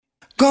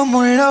Como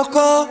un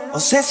loco,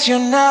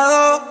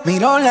 obsesionado,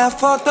 miro la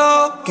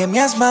foto que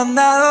me has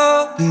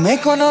mandado. Me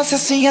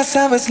conoces y ya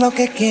sabes lo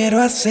que quiero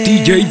hacer.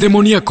 DJ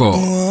Demoniako.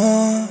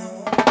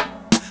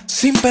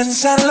 Sin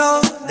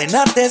pensarlo, de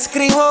nada te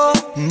escribo.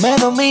 Me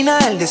domina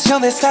el deseo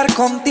de estar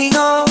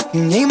contigo.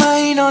 Me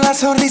imagino la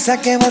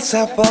sonrisa que vas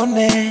a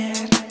poner.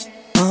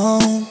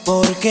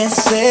 Porque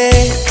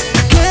sé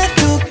que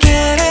tú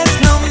quieres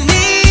lo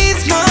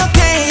mismo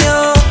que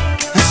yo.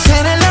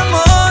 Hacer el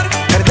amor,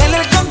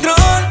 perder el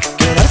control,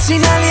 quedar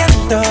sin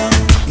aliento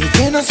y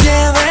que nos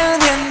lleve el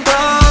viento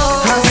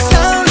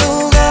hasta un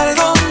lugar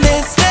donde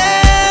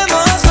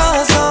estemos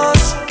los dos,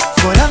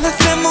 fuera de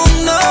este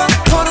mundo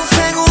por un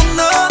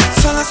segundo,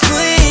 solo tú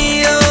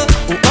y yo.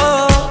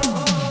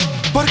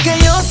 Porque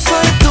yo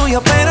soy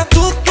tuyo, pero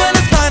tú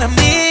eres para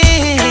mí.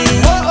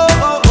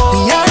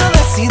 Y ya lo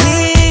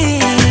decidí.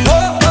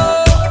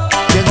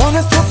 Llegó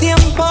nuestro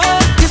tiempo,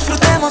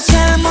 disfrutemos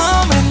el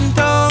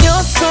momento.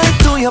 Yo soy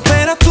tuyo,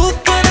 pero tú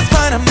eres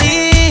para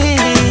mí.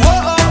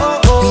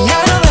 Y ya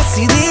lo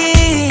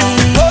decidí.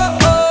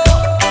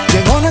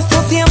 Llegó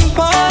nuestro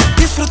tiempo,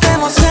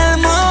 disfrutemos el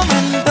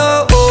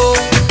momento.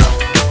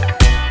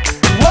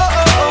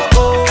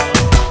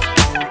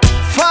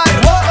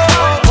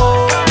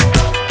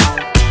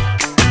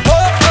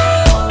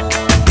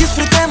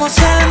 Disfrutemos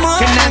el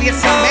momento. Que nadie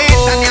se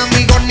meta, ni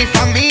amigos ni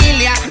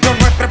familia. Lo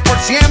nuestro es por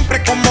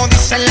siempre, como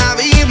dice la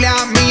Biblia.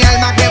 Mi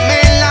alma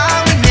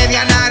gemela, mi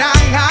media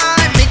naranja.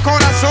 En mi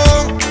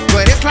corazón, tú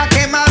eres la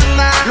que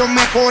manda. Los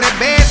mejores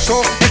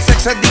besos, el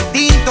sexo es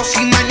distinto.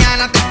 Si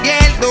mañana te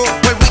pierdo,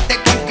 vuelvo y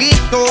te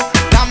conquisto.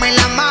 Dame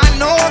la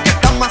mano, que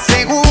estás más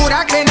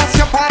segura. Que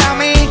nació para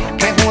mí,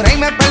 me jura y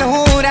me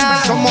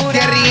perjura. Somos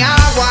tierra y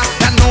agua,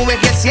 las nubes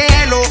y el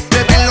cielo.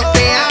 Beben los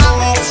te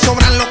amo,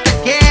 sobran los te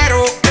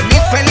quiero. De mi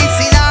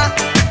felicidad,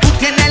 tú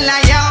tienes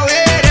la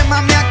llave. Eres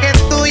más mía que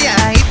tuya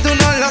y tú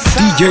no lo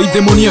sabes. DJ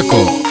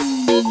Demoniako.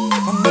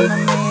 Cuando me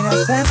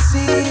miras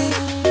así,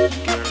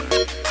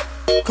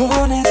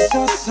 con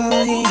esos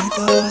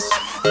ojitos,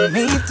 a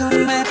mí tú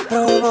me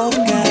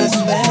provocas,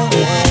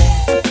 bebé.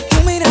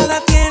 Tu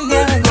mirada tiene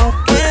algo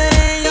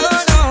que yo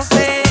no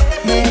sé.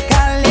 Me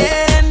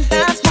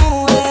calientas,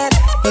 mujer,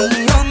 y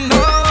yo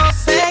no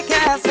sé qué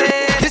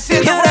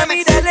hacer. Y ahora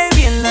mírale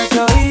bien los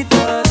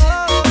ojitos,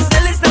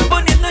 se le están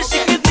poniendo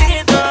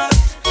chiquititos,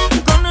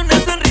 con una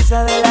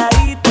sonrisa de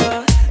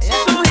ladito,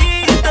 sus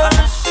ojitos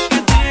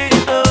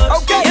chiquititos.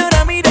 Y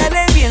ahora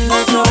mírale bien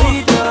los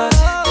ojitos,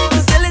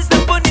 se le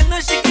están poniendo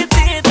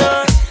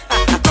chiquititos,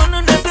 con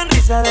una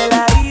sonrisa de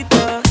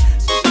ladito,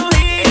 sus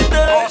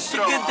ojitos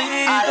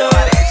chiquititos.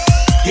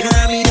 Tiene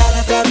una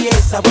mirada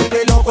traviesa,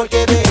 vuelve loco el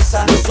que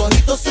besa. Los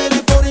ojitos se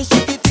le ponen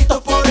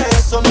chiquititos, por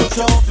eso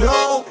mucho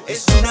flow.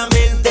 Es una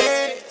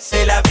mente,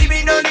 se la vive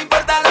y no le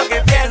importa lo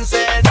que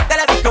piensen. De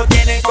la disco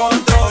tiene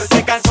control,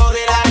 se cansó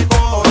del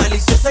alcohol.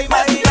 Maliciosa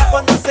imagina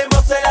cuando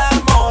hacemos el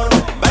amor.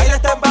 Baila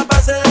hasta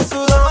empaparse de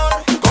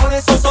sudor. Con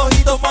esos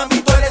ojitos, mami,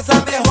 tú eres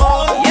la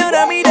mejor. Y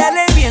ahora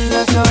mírale bien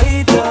los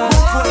ojitos,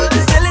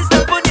 se le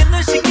están poniendo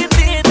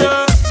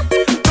chiquititos,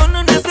 con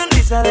una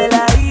sonrisa de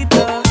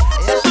ladito,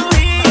 sus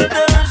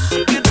ojitos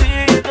chiquititos.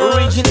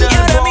 Y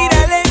ahora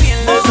mírale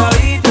bien los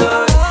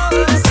ojitos,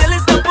 se le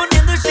están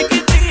poniendo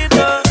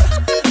chiquititos,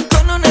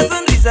 con una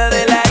sonrisa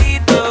de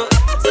ladito,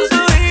 sus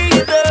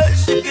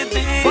ojitos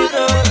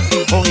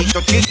chiquititos.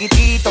 Ojito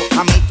chiquitito,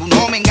 a mí tú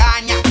no me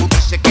engañas. Tú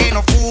dices que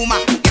no fumas,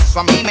 eso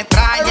a mí me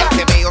extraña.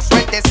 Te veo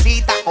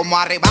sueltecita, como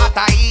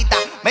arrebatadita.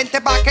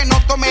 Vente pa' que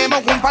nos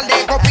tomemos un par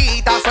de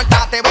copitas.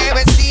 Suéltate,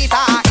 bebecita,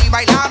 y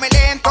bailame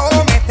lento.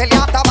 Métele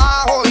hasta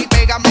abajo y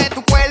pégame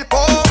tu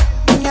cuerpo.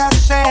 Ya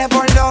sé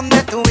por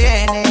dónde tú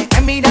vienes,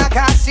 me mira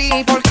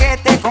casi porque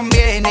te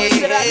conviene.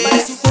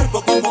 Para su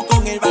cuerpo como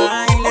con el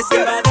baile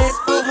se va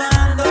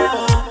despojando.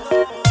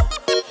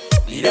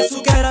 Mira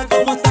su cara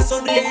como está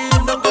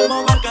sonriendo,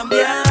 cómo va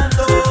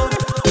cambiando.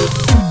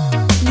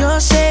 Yo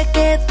sé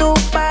que tus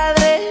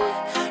padres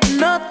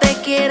no te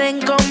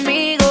quieren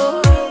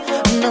conmigo.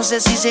 No sé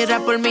si será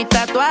por mi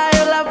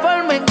tatuaje o la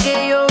forma en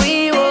que yo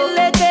vivo.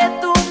 Dile que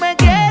tú me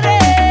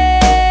quieres,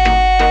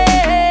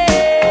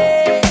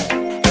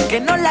 que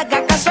no le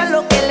haga caso a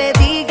lo que le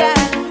diga.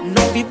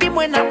 Nos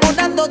vivimos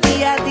enamorando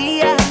día a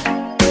día.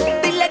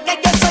 Dile que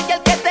yo soy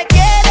el que te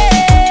quiere.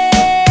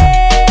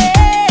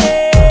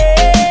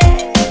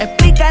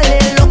 Explícale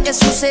lo que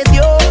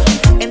sucedió.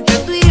 Entre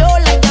tú y yo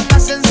la llama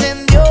se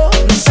encendió.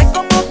 No sé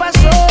cómo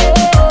pasó.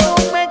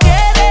 Me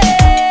quiere,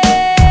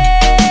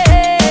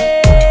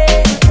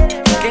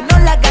 que no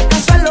le haga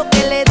caso a lo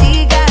que le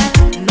diga.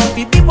 Nos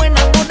vivimos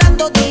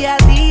enamorando día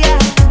a día.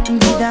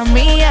 Vida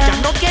mía, ya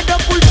no quiero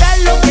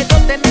ocultarlo, quiero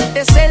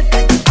tenerte cerca.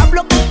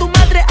 Hablo con tu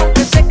madre,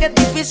 aunque sé que es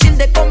difícil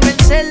de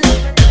convencerla.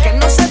 Que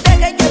no se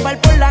deje llevar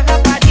por las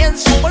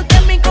apariencias, porque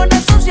mi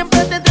corazón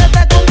siempre te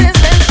trata con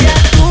decencia.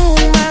 Tú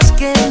más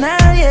que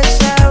nadie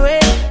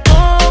sabes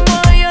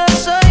cómo yo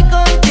soy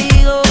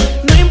contigo.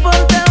 No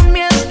importa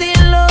mi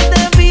estilo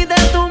de vida,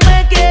 tú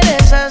me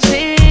quieres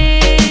así.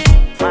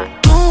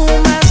 Tú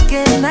más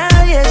que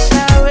nadie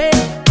sabes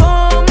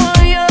cómo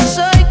yo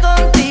soy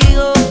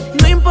contigo.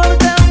 No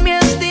importa mi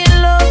estilo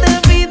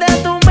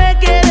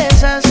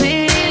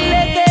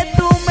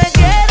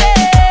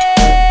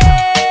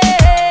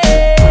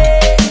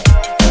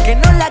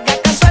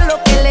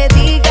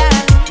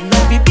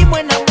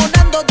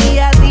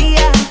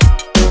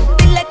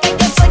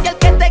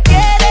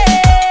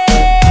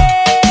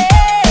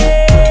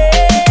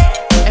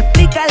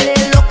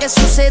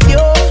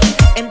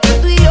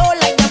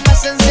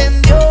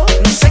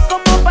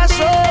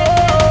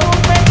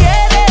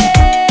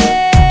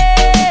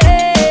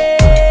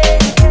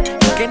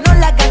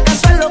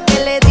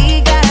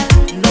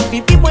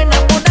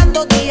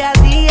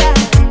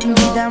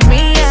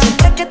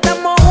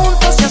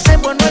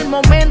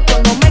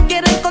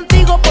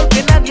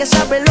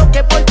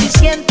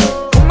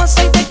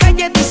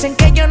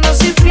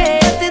infiel.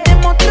 Te he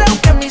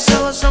demostrado que mis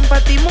ojos son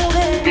pa' ti,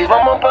 mujer. Y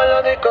vamos pa'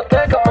 la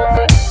discoteca,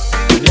 mami.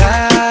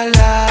 La,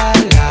 la,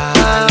 la,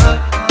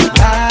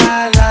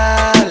 la, la,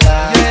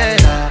 la,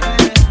 yeah.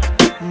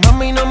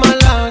 Mami, no más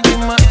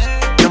lágrimas.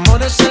 De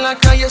amores en la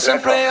calle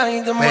siempre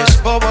hay de más.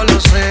 Es bobo, lo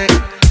sé,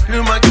 lo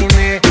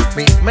imaginé.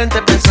 Mi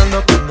mente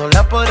pensando cuando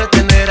la podré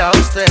tener a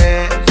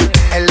usted.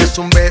 Él es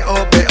un veo,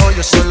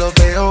 yo solo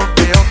veo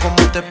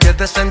como te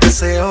pierdes en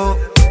deseo.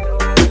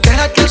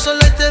 Deja que el sol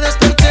te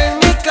despierte en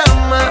mi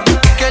cama,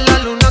 que la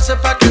luna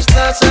sepa que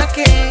estás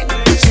aquí.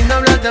 Sin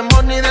hablar de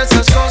amor ni de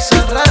esas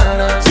cosas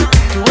raras.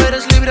 Tú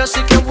eres libre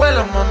así que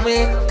vuela,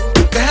 mami.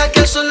 Deja que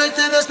el sol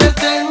te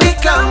despierte en mi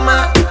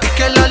cama,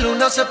 que la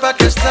luna sepa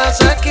que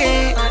estás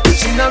aquí.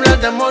 Sin hablar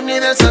de amor ni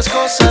de esas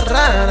cosas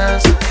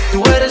raras.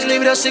 Tú eres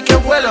libre así que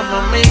vuela,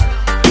 mami.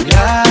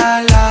 La,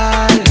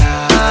 la,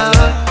 la,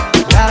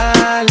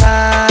 la,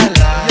 la,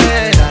 la,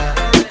 yeah.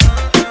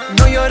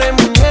 No llores,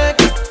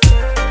 muñeca.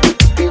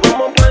 Y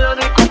vamos pa' la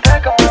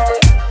discoteca, mami.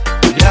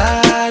 La,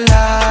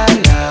 la,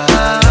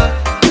 la,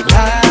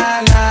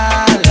 la,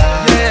 la, la,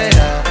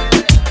 yeah.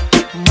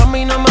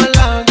 Mami, no más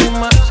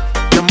lágrimas.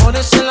 De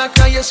amores en la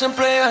calle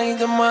siempre hay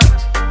de más.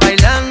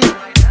 Bailando,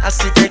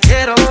 así te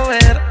quiero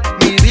ver.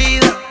 Mi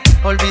vida,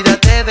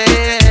 olvídate de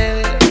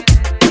él.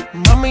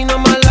 Mami, no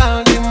más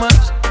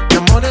lágrimas. De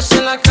amores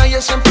en la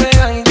calle siempre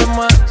hay de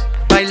más.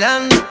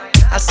 Bailando,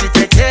 así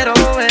te quiero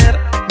ver.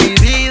 Mi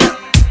vida,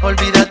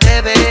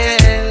 olvídate de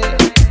él.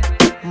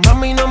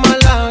 Mami, no más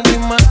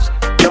lágrimas.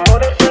 De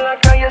amores en la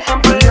calle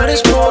siempre No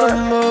eres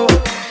polvo.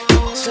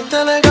 Si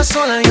te dejas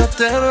sola yo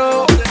te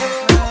robo.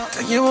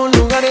 Te llevo a un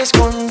lugar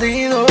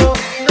escondido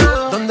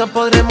donde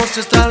podremos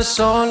estar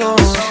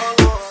solos.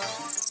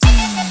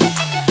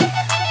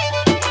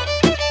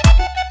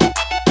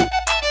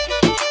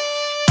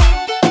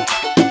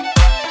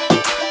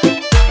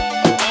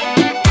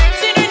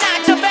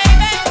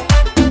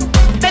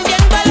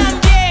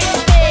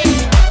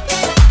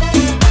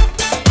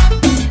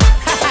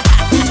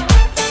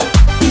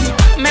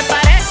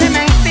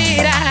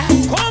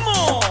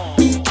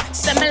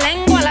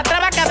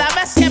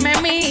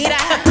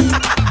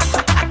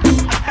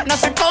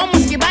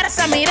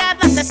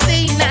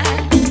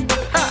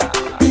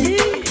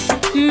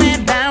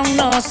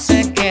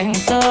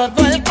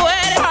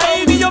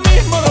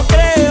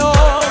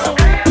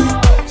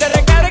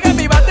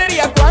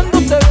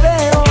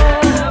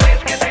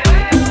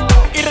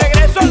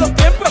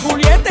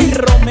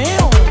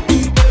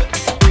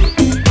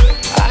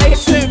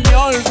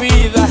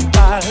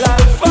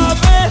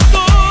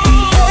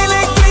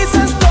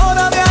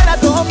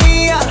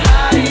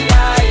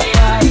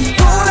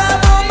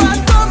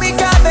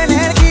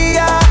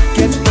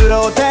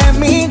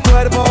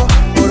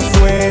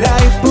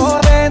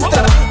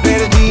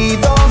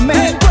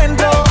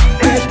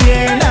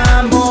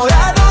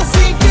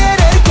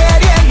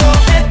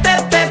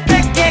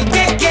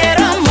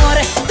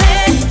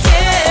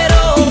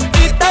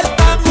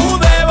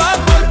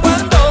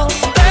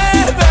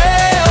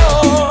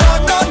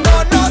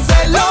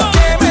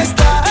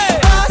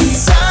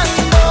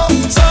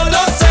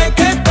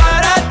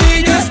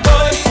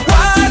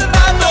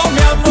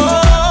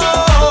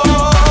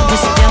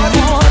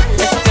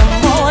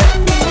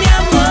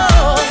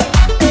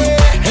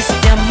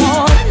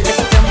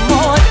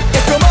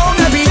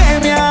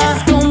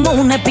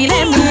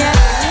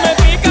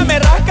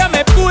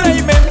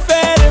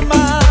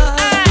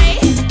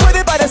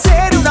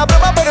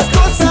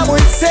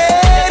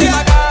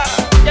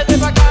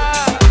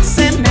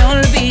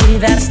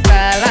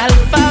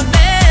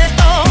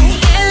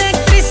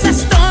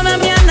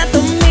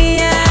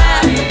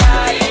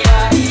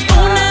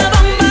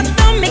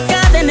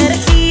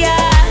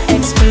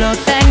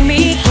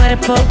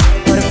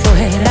 Por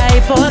fuera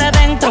y por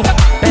adentro,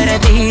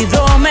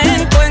 perdido me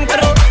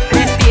encuentro.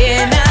 Me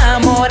tiene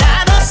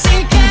enamorado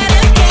sin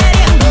querer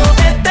queriendo.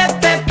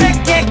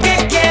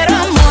 Que quiero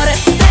amor,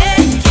 te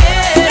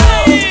quiero.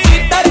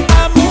 Y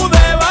tartamudo de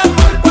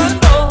amor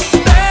cuando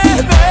te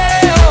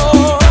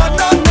veo.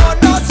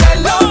 No sé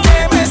lo que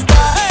me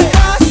está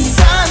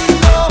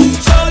pasando.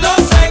 Solo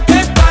sé que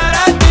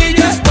para ti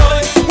yo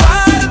estoy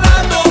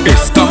guardando.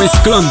 Está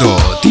mezclando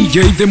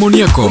DJ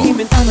Demoniako. Voy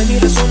inventando mil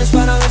razones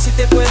para ver si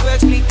te puedo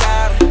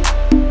explicar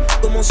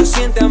cómo se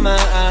siente amar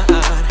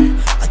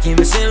a quien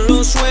ves en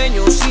los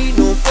sueños y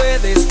no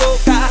puedes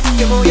tocar.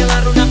 Que voy a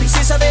dar una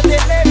princesa de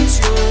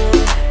televisión.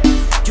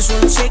 Yo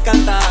solo sé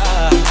cantar.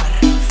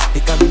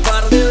 Te canto un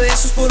par de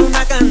besos por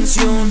una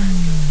canción.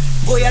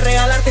 Voy a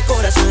regalarte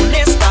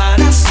corazones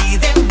para así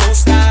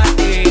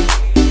demostrarte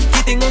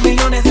que tengo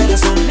millones de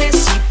razones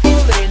y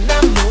podré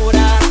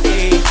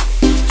enamorarte.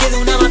 Queda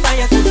una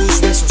batalla con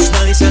tus besos,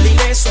 nadie sale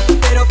ileso,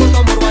 pero por tu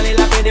amor vale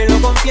la pena y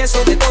lo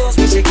confieso. De todos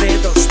mis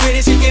secretos, tú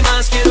eres el que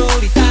más quiero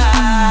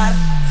gritar.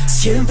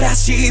 Siempre has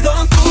sido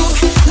tú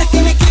la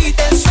que me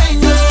quita el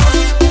sueño.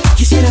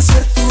 Quisiera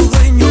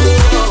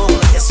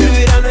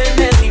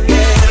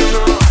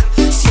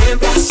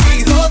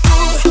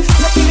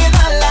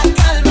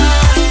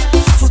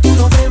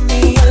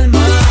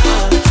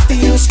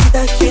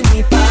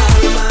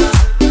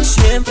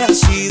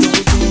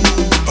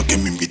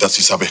invitas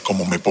y sabes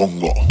cómo me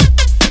pongo.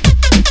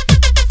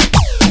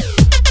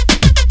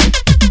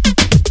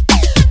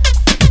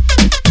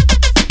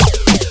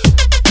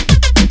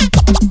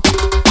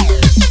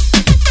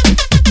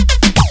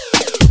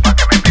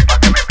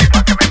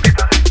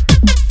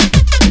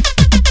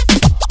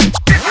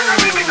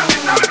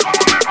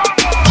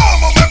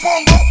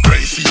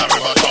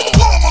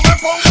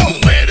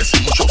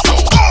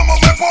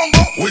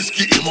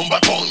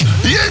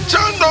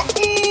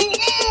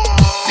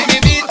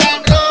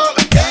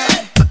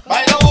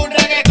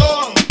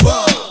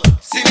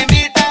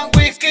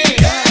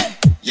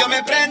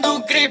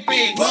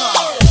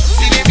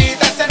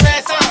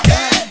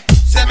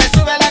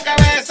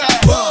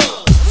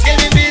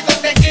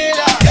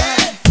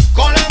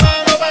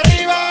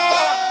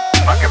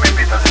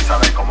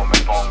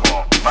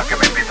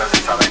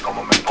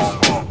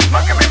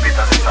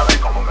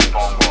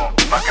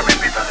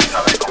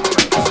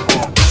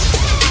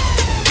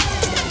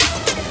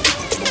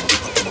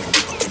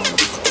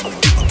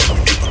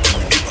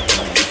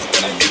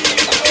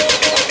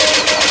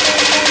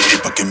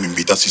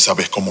 Si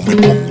sabes cómo me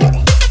pongo.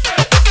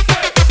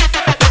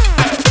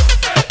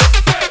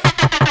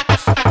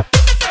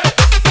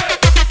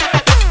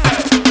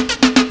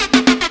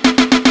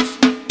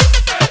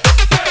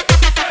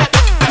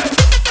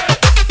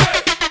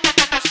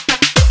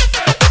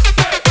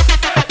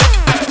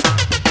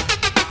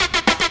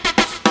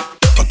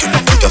 ¿Pa' qué me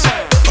invitas?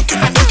 ¿Pa' qué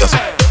me invitas?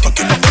 ¿Pa'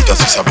 qué me invitas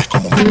si sabes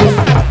cómo me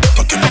pongo?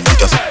 ¿Pa' qué me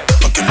invitas?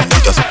 ¿Pa' qué me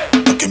invitas?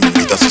 ¿Pa' qué me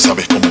invitas si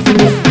sabes cómo me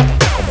pongo?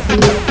 ¿Cómo me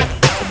pongo?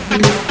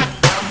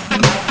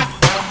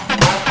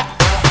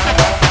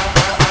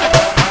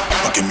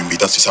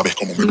 Si sabes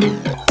cómo me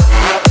pongo.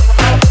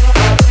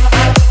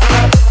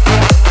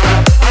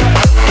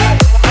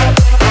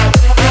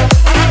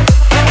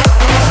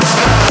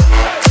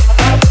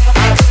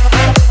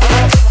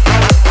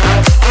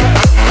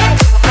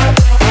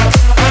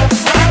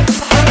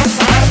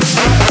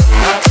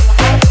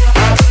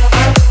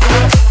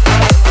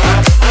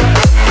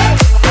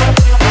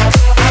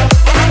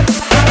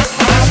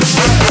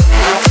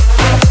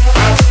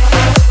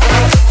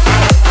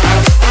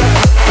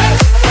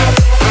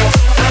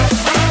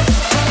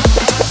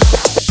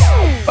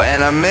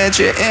 When I met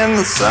you in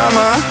the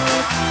summer,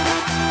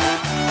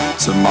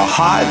 to my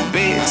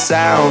heartbeat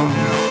sound,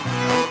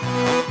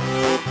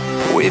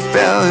 we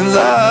fell in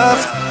love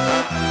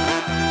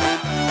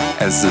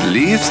as the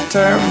leaves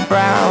turn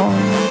brown.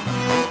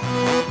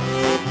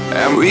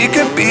 And we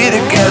could be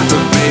together,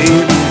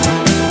 baby,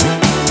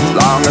 as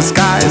long as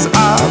skies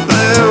are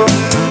blue.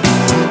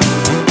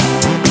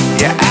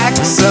 You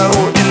act so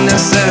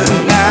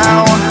innocent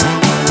now,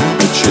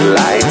 but you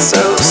lied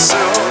so soon.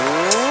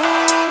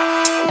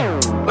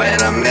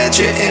 When I met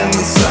you in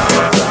the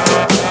summer,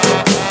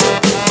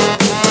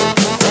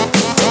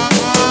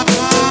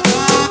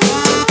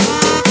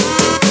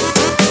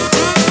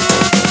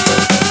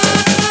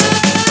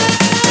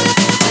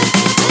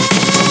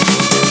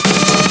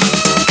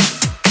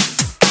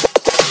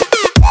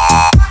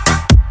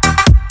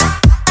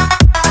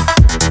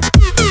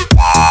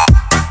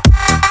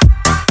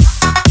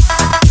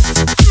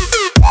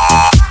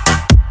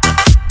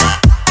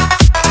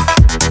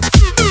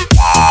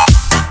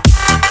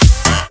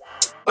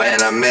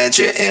 when I met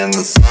you in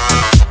the summer.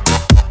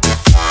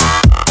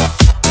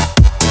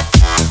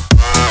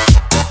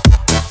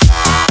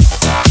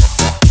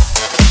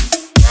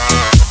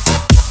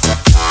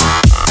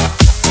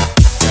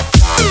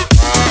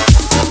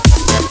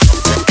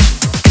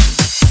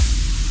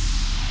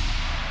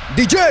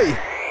 DJ,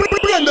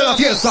 prende la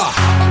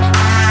fiesta.